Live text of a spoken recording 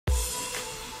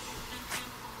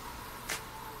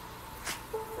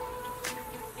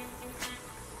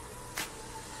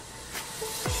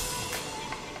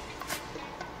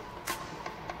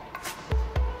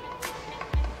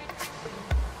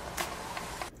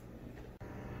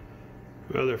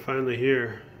Well, they're finally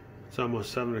here. It's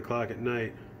almost 7 o'clock at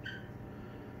night.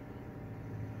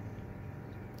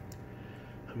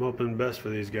 I'm hoping the best for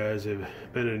these guys. They've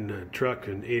been in a truck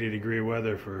in 80-degree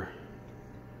weather for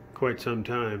quite some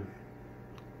time.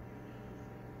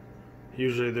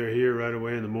 Usually they're here right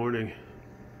away in the morning.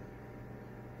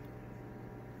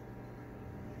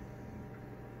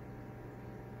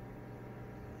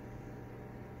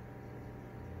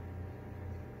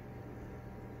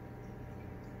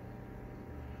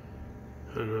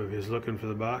 I don't know if he's looking for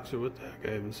the box or what the heck.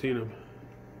 I haven't seen him.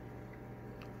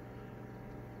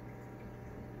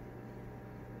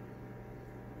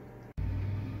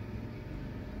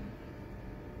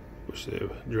 Wish they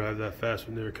would drive that fast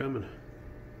when they were coming.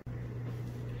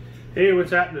 Hey,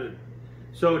 what's happening?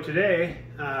 So today,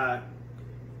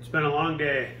 it's been a long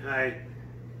day. I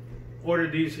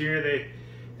ordered these here.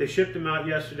 They shipped them out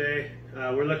yesterday.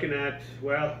 We're looking at,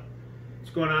 well, it's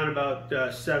going on about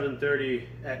 7:30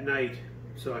 at night.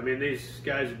 So, I mean, these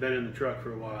guys have been in the truck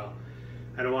for a while.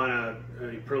 I don't want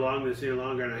to prolong this any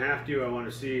longer than I have to. I want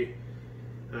to see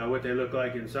what they look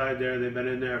like inside there. They've been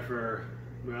in there for,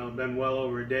 well, been well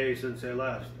over a day since they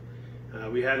left.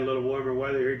 We had a little warmer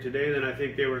weather here today than I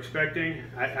think they were expecting.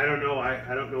 I don't know.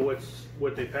 I don't know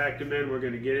what they packed them in. We're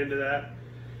going to get into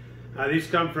that. These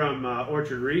come from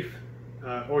Orchard Reef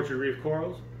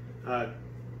Corals.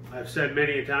 I've said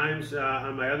many times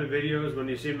on my other videos when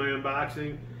you see my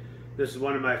unboxing, this is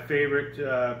one of my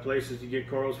favorite places to get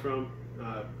corals from.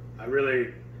 I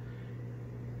really,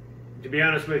 to be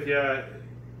honest with you,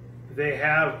 they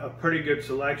have a pretty good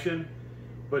selection,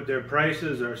 but their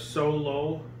prices are so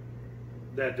low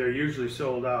that they're usually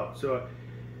sold out. So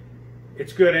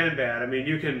it's good and bad. I mean,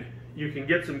 you can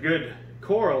get some good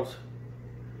corals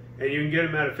and you can get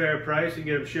them at a fair price and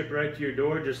get them shipped right to your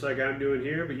door, just like I'm doing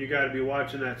here, but you got to be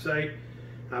watching that site.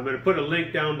 I'm going to put a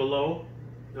link down below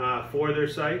for their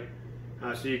site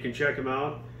so you can check them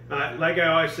out. Like I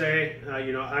always say,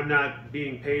 you know, I'm not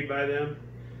being paid by them.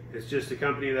 It's just a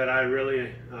company that I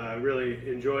really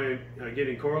enjoy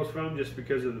getting corals from, just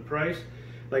because of the price.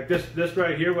 Like this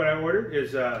right here, what I ordered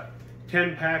is a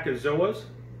 10-pack of zoas,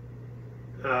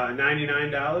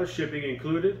 $99, shipping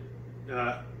included.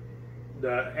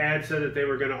 The ad said that they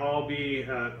were going to all be,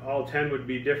 all 10 would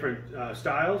be different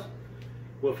styles.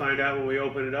 We'll find out when we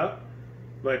open it up.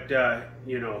 But,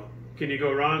 you know, can you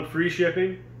go wrong? Free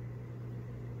shipping,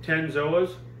 10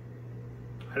 zoas.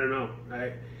 I don't know.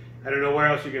 I don't know where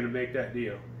else you're going to make that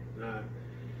deal.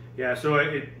 Yeah, so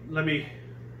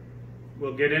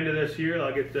we'll get into this here.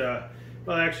 I'll get,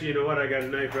 well, actually, you know what? I got a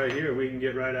knife right here. We can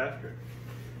get right after it.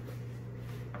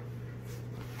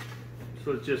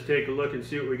 So let's just take a look and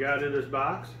see what we got in this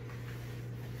box.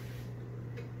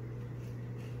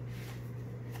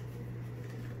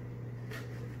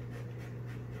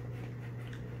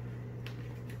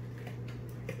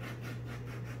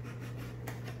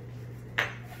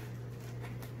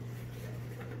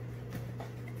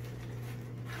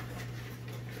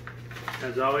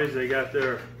 As always, they got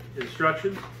their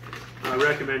instructions,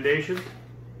 recommendations.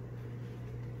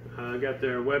 Got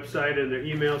their website and their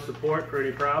email support for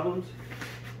any problems.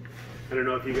 I don't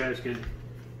know if you guys can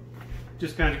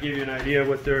just kind of give you an idea of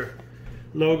what their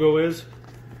logo is.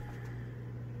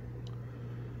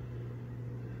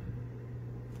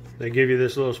 They give you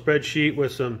this little spreadsheet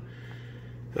with some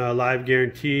live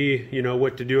guarantee, you know,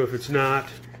 what to do if it's not.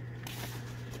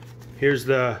 Here's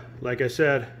the, like I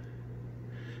said,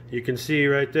 you can see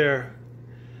right there,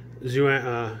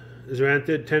 zoanthid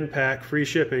 10-pack, free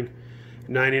shipping,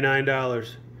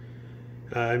 $99.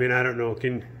 I mean, I don't know.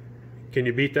 Can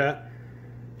you beat that?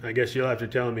 I guess you'll have to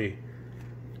tell me.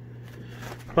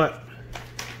 But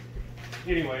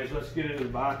anyways, let's get into the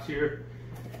box here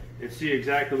and see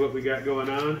exactly what we got going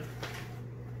on.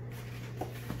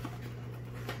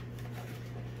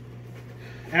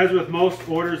 As with most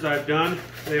orders I've done,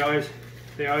 they always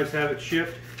have it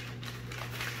shipped.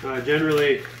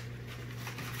 Generally,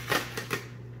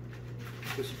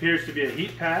 this appears to be a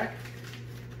heat pack,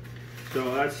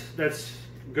 so that's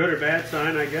good or bad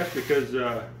sign, I guess, because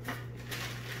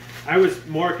I was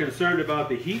more concerned about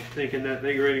the heat, thinking that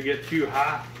they were going to get too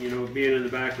hot, you know, being in the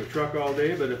back of the truck all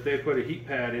day. But if they put a heat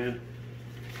pad in,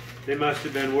 they must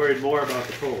have been worried more about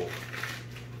the cold.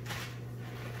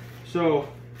 So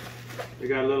they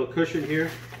got a little cushion here.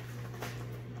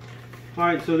 All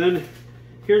right, so then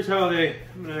here's how I'm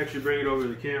going to actually bring it over to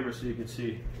the camera so you can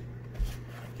see.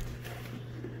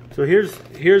 So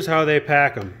here's how they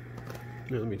pack them.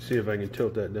 Let me see if I can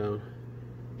tilt that down.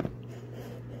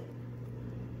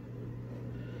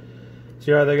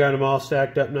 See how they got them all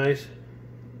stacked up nice?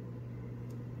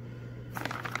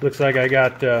 Looks like I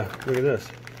got, look at this.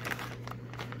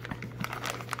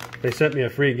 They sent me a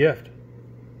free gift.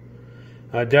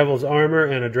 Devil's Armor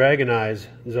and a Dragon Eyes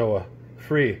Zoa.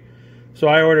 Free. So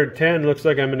I ordered 10. Looks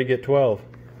like I'm going to get 12.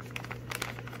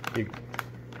 You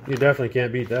definitely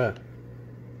can't beat that.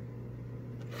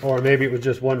 Or maybe it was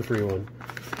just one free one.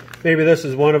 Maybe this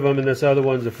is one of them and this other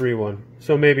one's a free one.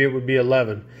 So maybe it would be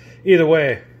 11. Either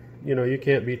way, you know, you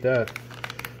can't beat that.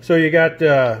 So you got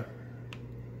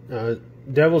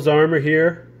Devil's Armor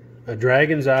here, a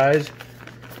Dragon's Eyes.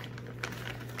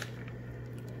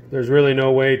 There's really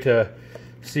no way to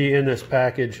see in this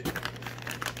package.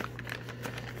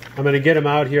 I'm going to get them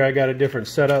out here. I got a different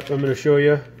setup I'm going to show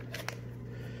you.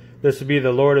 This would be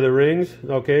the Lord of the Rings.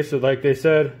 Okay, so like they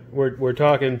said, we're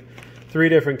talking 3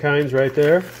 different kinds right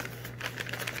there.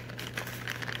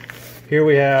 Here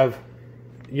we have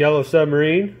Yellow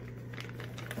Submarine.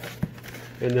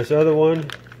 And this other one.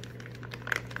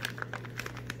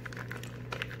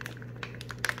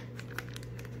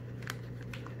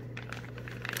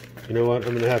 You know what?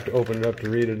 I'm going to have to open it up to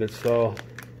read it. It's all...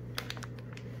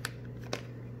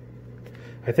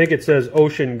 I think it says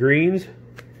Ocean Greens.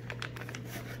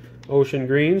 Ocean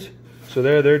Greens. So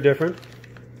they're different.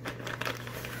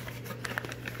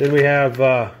 Then we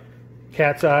have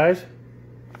Cat's Eyes.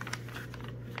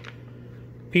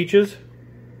 Peaches.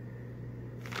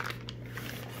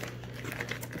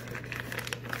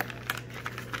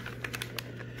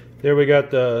 There we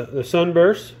got the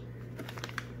Sunbursts.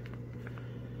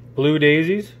 Blue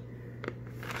Daisies.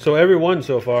 So every one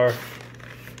so far.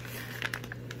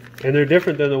 And they're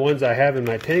different than the ones I have in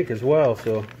my tank as well.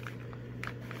 So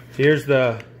here's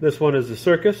this one is the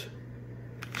Circus.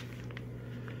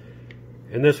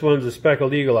 And this one's the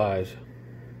Speckled Eagle Eyes.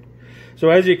 So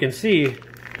as you can see,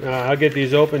 I'll get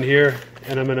these open here,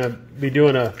 and I'm going to be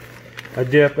doing a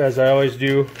dip as I always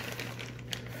do.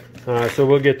 So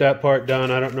we'll get that part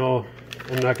done. I don't know,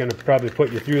 I'm not going to probably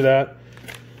put you through that.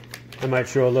 I might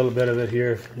show a little bit of it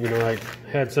here. You know, I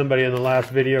had somebody in the last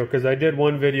video, because I did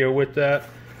one video with that,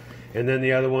 and then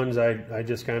the other ones I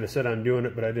just kind of said I'm doing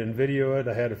it, but I didn't video it.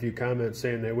 I had a few comments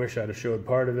saying they wish I'd have showed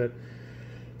part of it.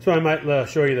 So I might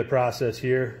show you the process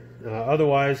here.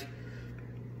 Otherwise,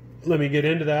 let me get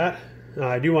into that.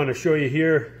 I do want to show you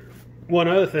here one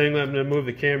other thing. I'm going to move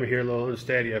the camera here a little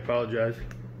unsteady. I apologize.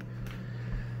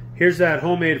 Here's that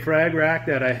homemade frag rack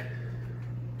that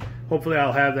hopefully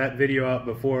I'll have that video out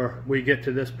before we get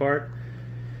to this part.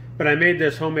 But I made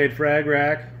this homemade frag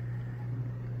rack.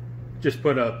 Just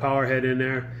put a power head in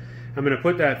there. I'm going to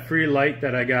put that free light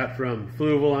that I got from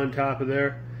Fluval on top of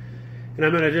there. And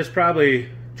I'm going to just probably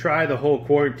try the whole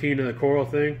quarantine of the coral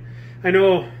thing. I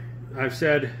know I've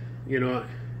said, you know,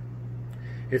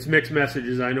 it's mixed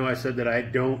messages. I know I said that I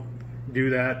don't do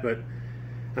that, but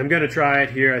I'm going to try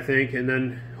it here, I think, and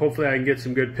then hopefully I can get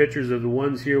some good pictures of the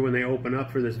ones here when they open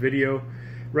up for this video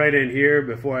right in here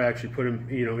before I actually put them,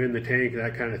 you know, in the tank,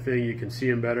 that kind of thing. You can see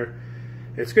them better.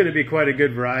 It's going to be quite a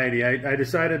good variety. I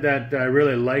decided that I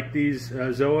really like these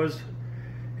zoas,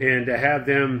 and to have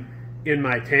them in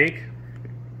my tank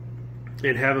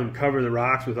and have them cover the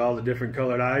rocks with all the different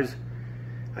colored eyes,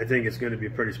 I think it's going to be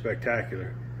pretty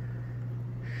spectacular.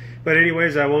 But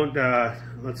anyways, I won't,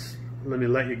 let me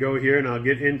let you go here, and I'll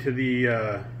get into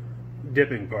the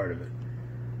dipping part of it.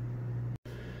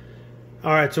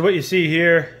 Alright, so what you see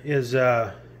here is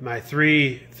my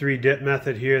three dip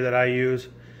method here that I use.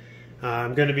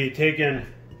 I'm going to be taking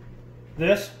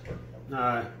this.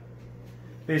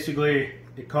 Basically,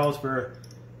 it calls for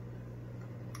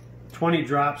 20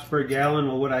 drops per gallon.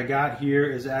 Well, what I got here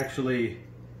is actually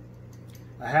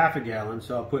a half a gallon,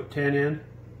 so I'll put 10 in.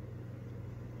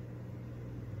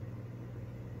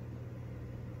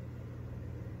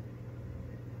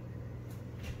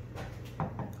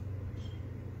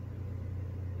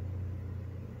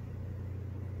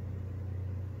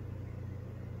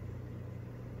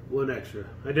 One extra.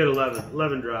 I did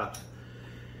 11 drops.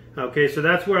 Okay, so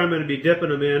that's where I'm going to be dipping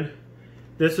them in.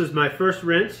 This is my first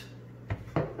rinse.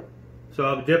 So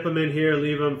I'll dip them in here,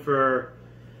 leave them for,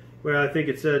 well, I think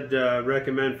it said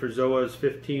recommend for zoas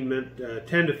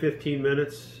 10 to 15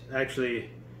 minutes. Actually,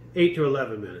 8 to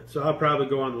 11 minutes. So I'll probably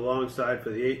go on the long side for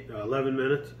the 11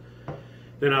 minutes.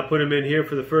 Then I'll put them in here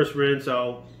for the first rinse.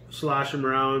 I'll slosh them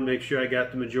around, make sure I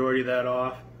got the majority of that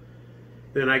off.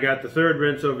 Then I got the third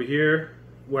rinse over here,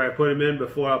 where I put them in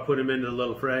before I'll put them into the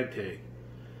little frag tank.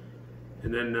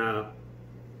 And then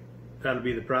that'll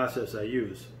be the process I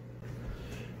use.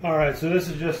 Alright, so this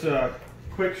is just a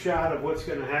quick shot of what's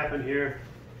going to happen here.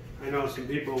 I know some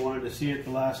people wanted to see it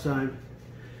the last time.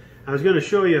 I was going to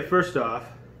show you first off.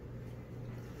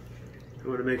 I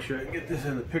want to make sure I can get this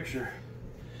in the picture.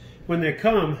 When they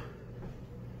come,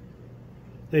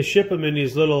 they ship them in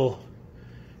these little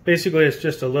Basically, it's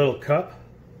just a little cup.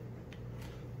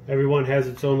 Everyone has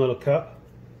its own little cup.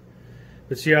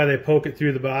 But see how they poke it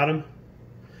through the bottom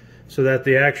so that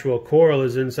the actual coral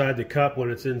is inside the cup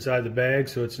when it's inside the bag,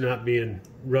 so it's not being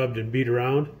rubbed and beat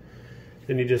around.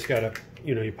 Then you just gotta,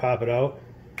 you pop it out,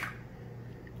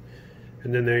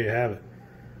 and then there you have it.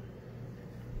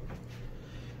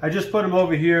 I just put them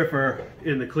over here for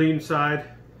in the clean side.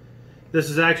 This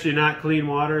is actually not clean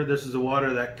water. This is the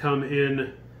water that come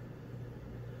in.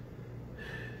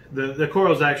 The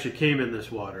corals actually came in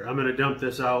this water. I'm going to dump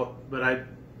this out, but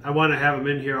I want to have them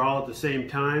in here all at the same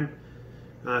time.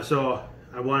 So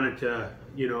I wanted to,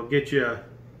 get you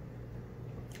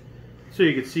so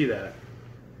you could see that.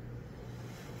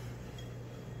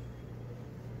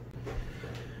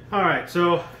 All right,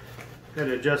 so I had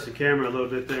to adjust the camera a little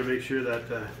bit there, make sure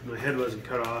that my head wasn't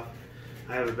cut off.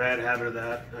 I have a bad habit of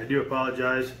that. I do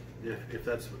apologize if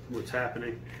that's what's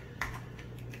happening.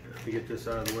 Let me get this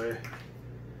out of the way.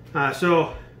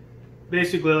 So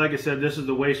basically, like I said, this is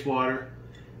the wastewater.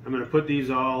 I'm going to put these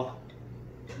all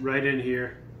right in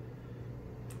here.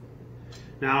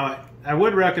 Now, I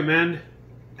would recommend,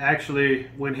 actually,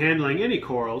 when handling any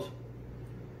corals,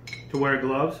 to wear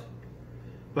gloves.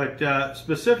 But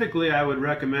specifically, I would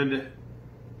recommend it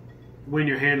when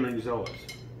you're handling zoas.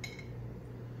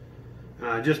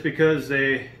 Just because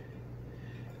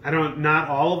not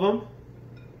all of them,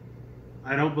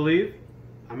 I don't believe.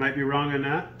 I might be wrong on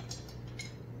that.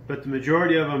 But the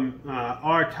majority of them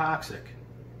are toxic.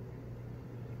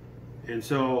 And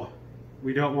so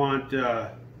we don't want,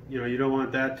 you don't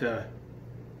want that to...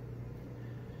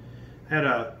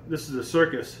 This is a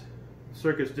circus.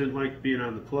 Circus didn't like being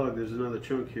on the plug. There's another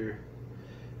chunk here.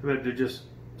 I had to just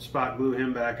spot glue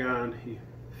him back on. He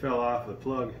fell off the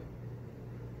plug.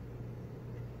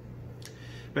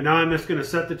 But now I'm just going to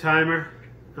set the timer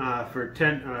for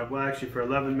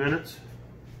 11 minutes.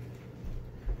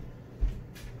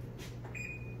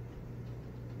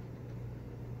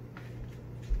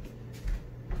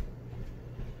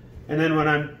 And then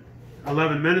when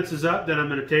 11 minutes is up, then I'm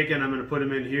going to take it and I'm going to put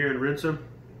them in here and rinse them.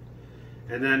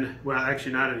 And then, well,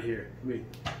 actually not in here.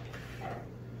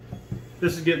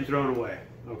 This is getting thrown away,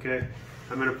 okay?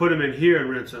 I'm going to put them in here and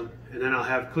rinse them, and then I'll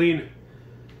have clean.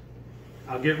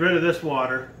 I'll get rid of this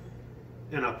water,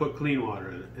 and I'll put clean water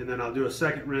in it. And then I'll do a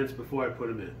second rinse before I put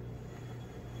them in.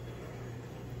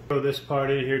 Throw this part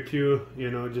in here too,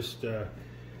 just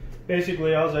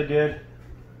basically all I did,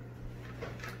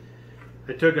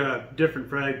 I took a different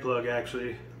frag plug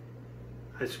actually.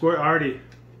 I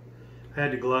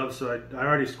had the gloves, so I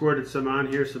already squirted some on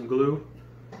here, some glue.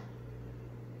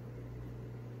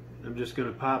 I'm just going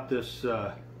to pop this.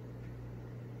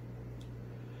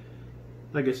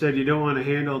 Like I said, you don't want to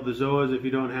handle the zoas if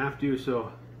you don't have to,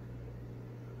 so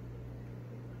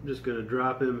I'm just going to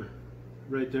drop him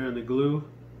right there in the glue.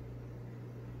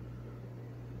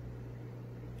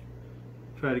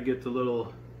 Try to get the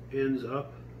little ends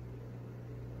up.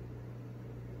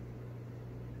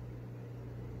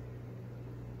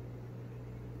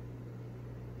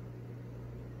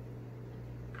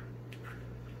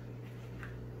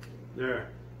 There.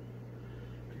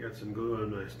 I got some glue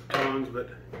on my tongs, but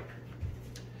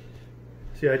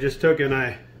see, I just took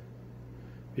and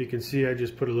you can see I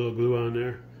just put a little glue on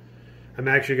there. I'm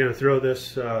actually going to throw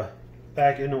this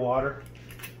back in the water.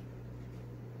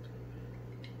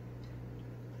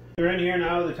 They're in here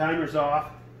now, the timer's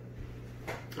off.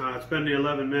 It's been the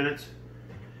 11 minutes.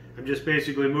 I'm just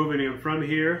basically moving them from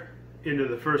here into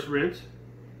the first rinse.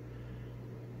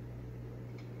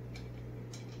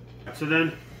 So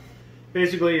then,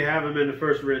 basically you have them in the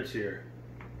first rinse here.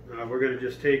 We're going to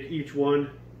just take each one.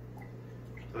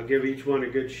 I'll give each one a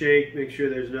good shake, make sure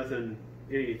there's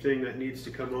anything that needs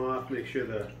to come off, make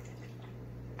sure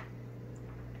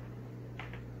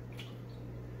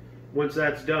once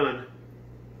that's done,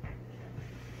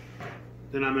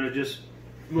 then I'm going to just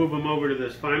move them over to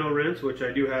this final rinse, which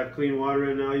I do have clean water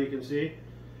in now, you can see.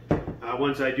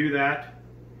 Once I do that,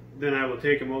 then I will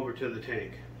take them over to the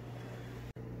tank.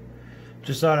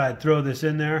 Just thought I'd throw this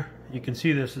in there. You can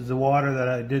see this is the water that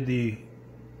I did the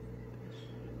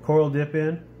coral dip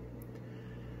in.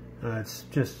 It's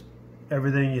just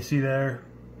everything you see there,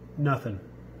 nothing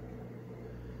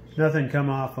come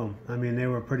off them. I mean, they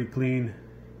were pretty clean.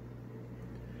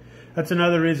 That's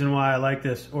another reason why I like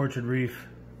this Orchard Reef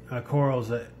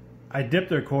corals. I dip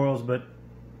their corals, but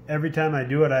every time I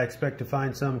do it, I expect to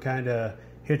find some kind of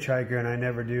hitchhiker, and I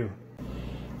never do.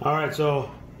 All right, so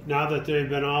now that they've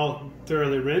been all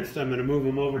thoroughly rinsed, I'm going to move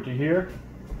them over to here.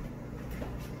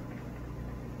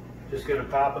 Just going to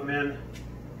pop them in.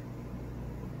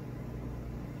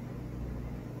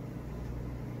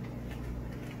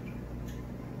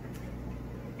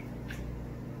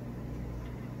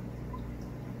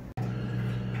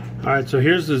 All right, so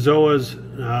here's the zoas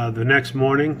the next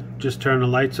morning. Just turned the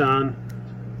lights on.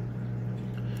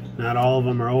 Not all of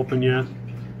them are open yet.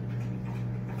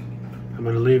 I'm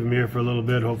going to leave them here for a little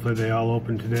bit. Hopefully they all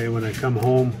open today. When I come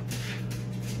home,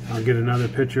 I'll get another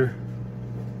picture.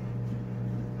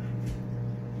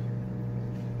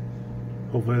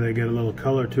 Hopefully they get a little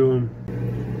color to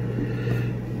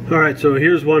them. All right, so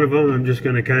here's one of them. I'm just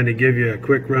going to kind of give you a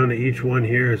quick run of each one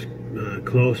here. It's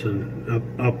close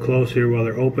and up close here while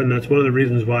they're open. That's one of the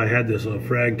reasons why I had this little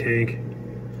frag tank.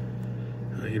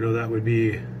 You know, that would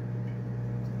be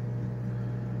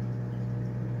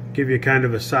give you kind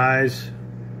of a size.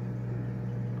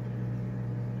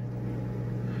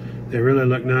 They really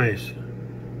look nice.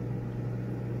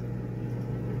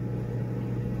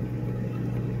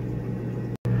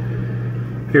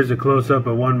 Here's a close-up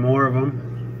of one more of them.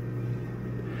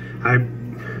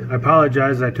 I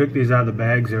apologize, I took these out of the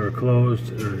bags. They were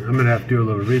closed. I'm going to have to do a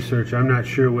little research. I'm not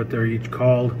sure what they're each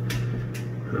called.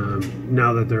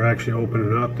 Now that they're actually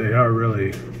opening up, they are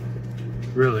really,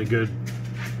 really good.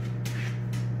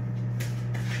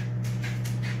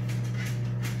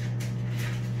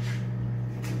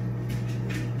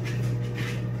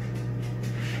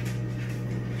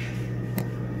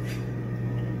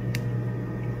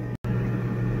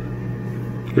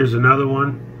 Here's another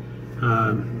one.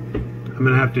 I'm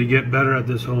gonna have to get better at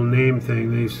this whole name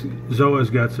thing. These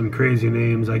zoas got some crazy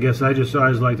names. I guess I just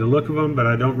always like the look of them, but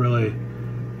I'm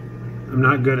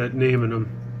not good at naming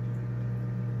them.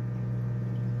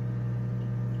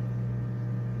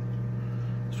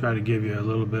 Let's try to give you a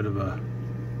little bit of a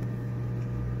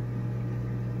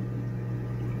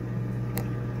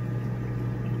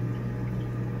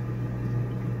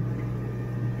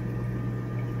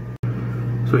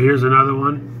So here's another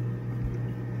one.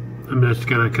 I'm just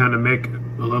going to kind of make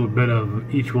a little bit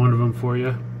of each one of them for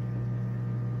you.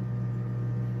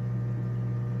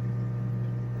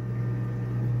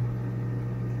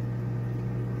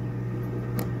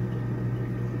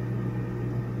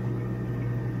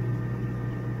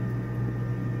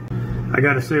 I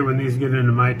got to say, when these get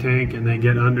into my tank and they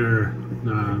get under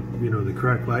you know, the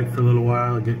correct light for a little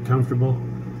while and get comfortable,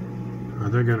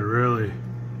 they're going to really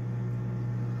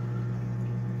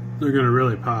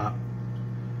pop.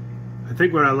 I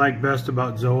think what I like best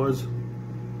about zoas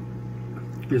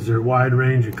is their wide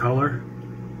range of color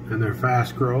and their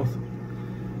fast growth.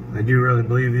 I do really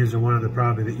believe these are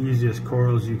probably the easiest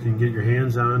corals you can get your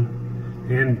hands on,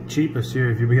 and cheapest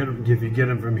here if you get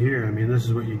them from here. I mean, this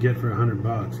is what you get for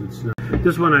 $100. It's not.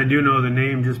 This one I do know the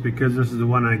name just because this is the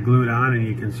one I glued on, and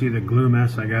you can see the glue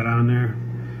mess I got on there.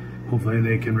 Hopefully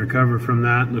they can recover from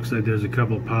that. Looks like there's a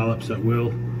couple of polyps that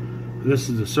will. This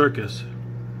is the circus.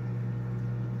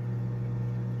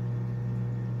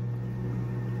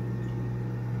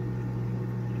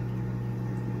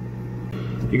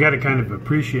 You got to kind of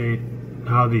appreciate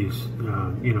how these,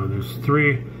 you know, there's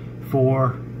 3,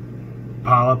 4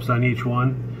 polyps on each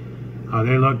one.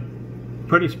 They look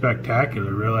pretty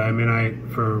spectacular, really. I mean,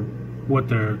 for what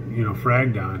they're, you know,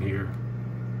 fragged on here.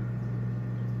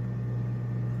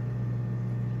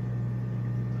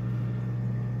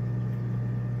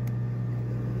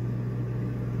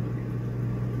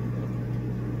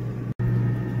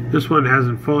 This one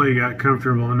hasn't fully got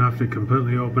comfortable enough to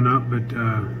completely open up, but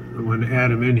I wanted to add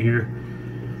them in here.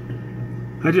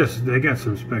 They got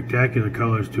some spectacular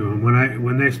colors to them.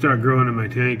 When they start growing in my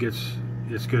tank, it's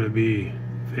going to be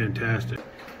fantastic.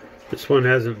 This one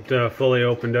hasn't fully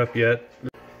opened up yet.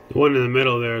 The one in the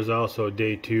middle there is also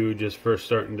day 2, just first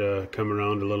starting to come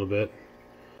around a little bit.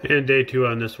 And day 2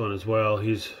 on this one as well.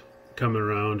 He's coming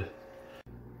around.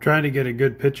 Trying to get a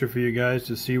good picture for you guys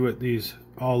to see what these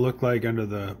all look like under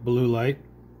the blue light.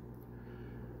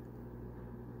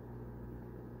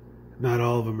 Not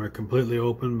all of them are completely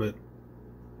open, but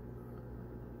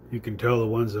you can tell the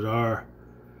ones that are.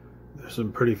 There's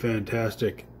some pretty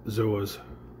fantastic zoas.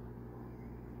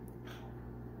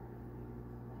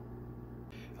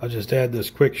 I'll just add this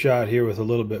quick shot here with a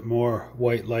little bit more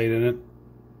white light in it.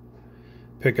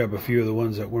 Pick up a few of the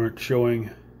ones that weren't showing.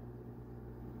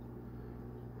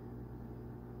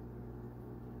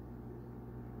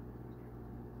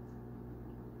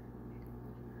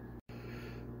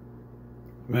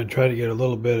 I'm going to try to get a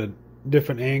little bit of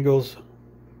different angles,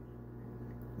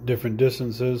 different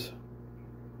distances.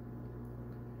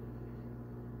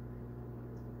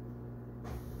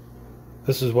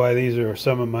 This is why these are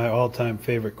some of my all-time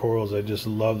favorite corals. I just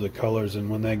love the colors, and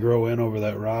when they grow in over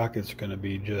that rock, it's going to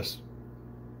be just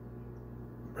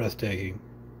breathtaking.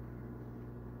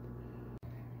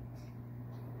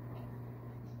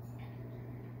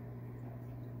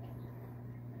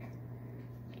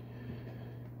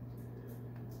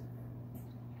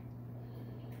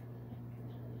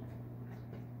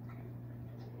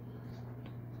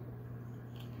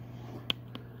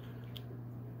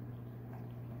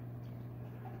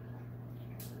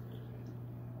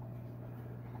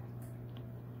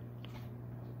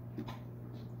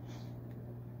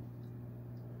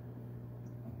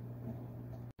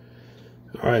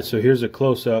 All right, so here's a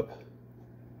close-up.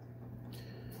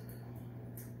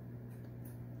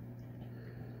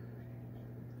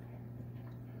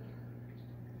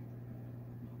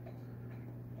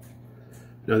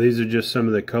 Now these are just some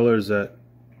of the colors that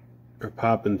are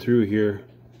popping through here.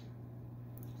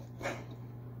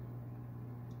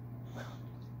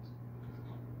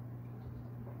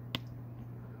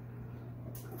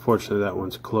 Unfortunately, that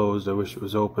one's closed. I wish it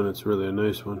was open. It's really a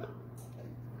nice one.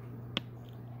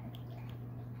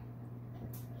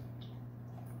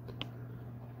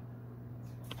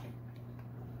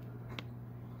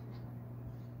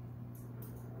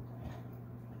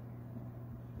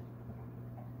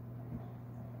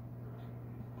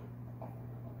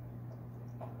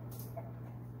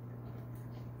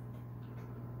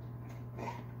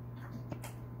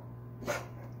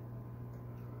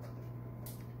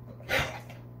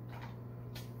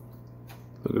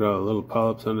 Look at all the little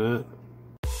polyps on that.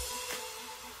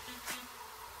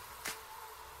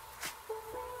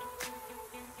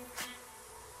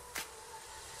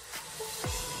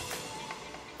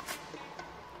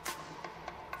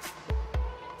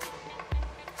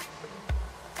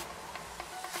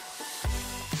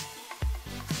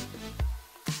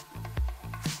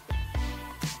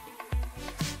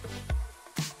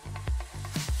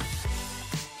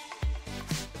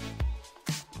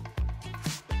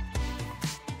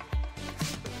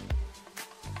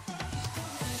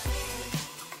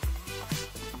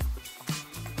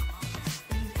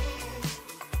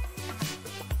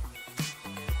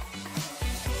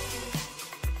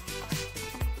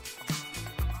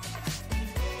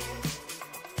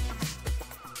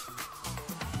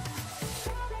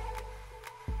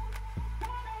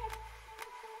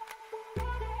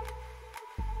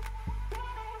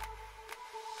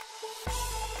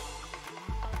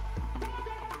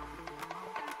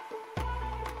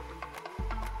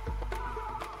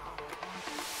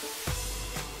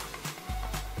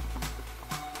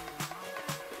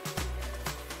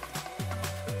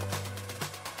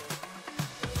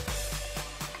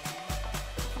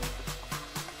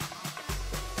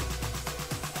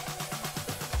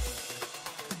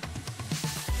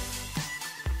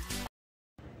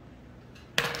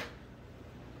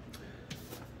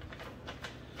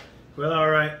 Well, all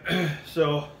right,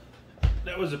 so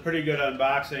that was a pretty good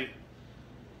unboxing.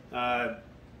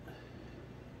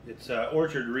 It's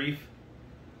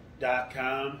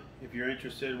orchardreef.com if you're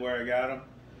interested in where I got them.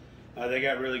 They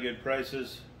got really good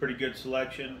prices, pretty good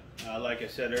selection. Like I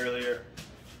said earlier,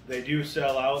 they do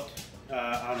sell out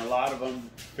on a lot of them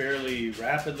fairly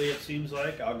rapidly, it seems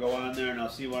like. I'll go on there and I'll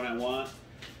see what I want.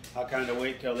 I'll kind of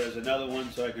wait till there's another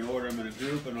one so I can order them in a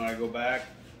group, and when I go back,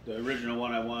 the original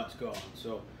one I want's gone.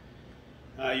 So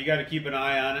you got to keep an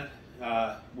eye on it.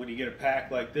 When you get a pack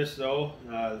like this, though,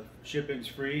 shipping's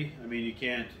free. I mean, you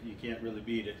can't really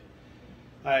beat it.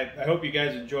 I hope you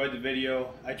guys enjoyed the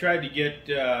video. I tried to get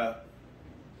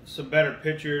some better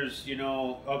pictures, you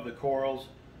know, of the corals,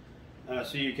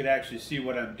 so you could actually see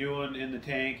what I'm doing in the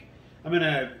tank. I'm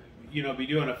gonna, you know, be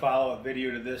doing a follow-up video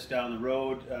to this down the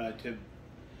road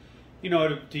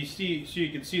to see, so you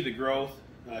can see the growth,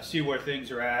 see where things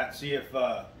are at, see if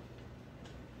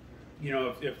you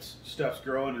know, if stuff's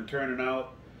growing and turning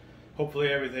out. Hopefully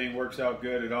everything works out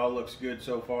good. It all looks good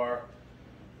so far.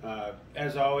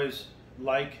 As always,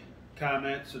 like,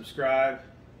 comment, subscribe.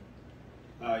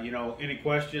 You know, any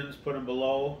questions, put them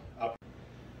below.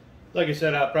 Like I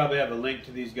said, I'll probably have a link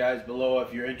to these guys below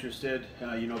if you're interested,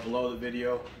 you know, below the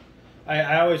video.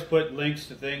 I always put links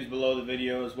to things below the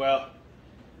videos. Well,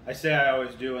 I say I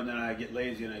always do, and then I get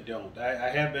lazy and I don't. I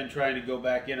have been trying to go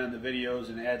back in on the videos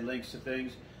and add links to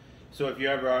things. So if you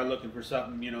ever are looking for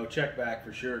something, you know, check back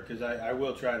for sure, because I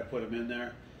will try to put them in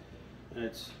there. And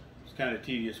it's kind of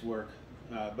tedious work.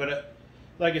 But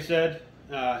like I said,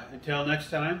 until next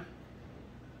time,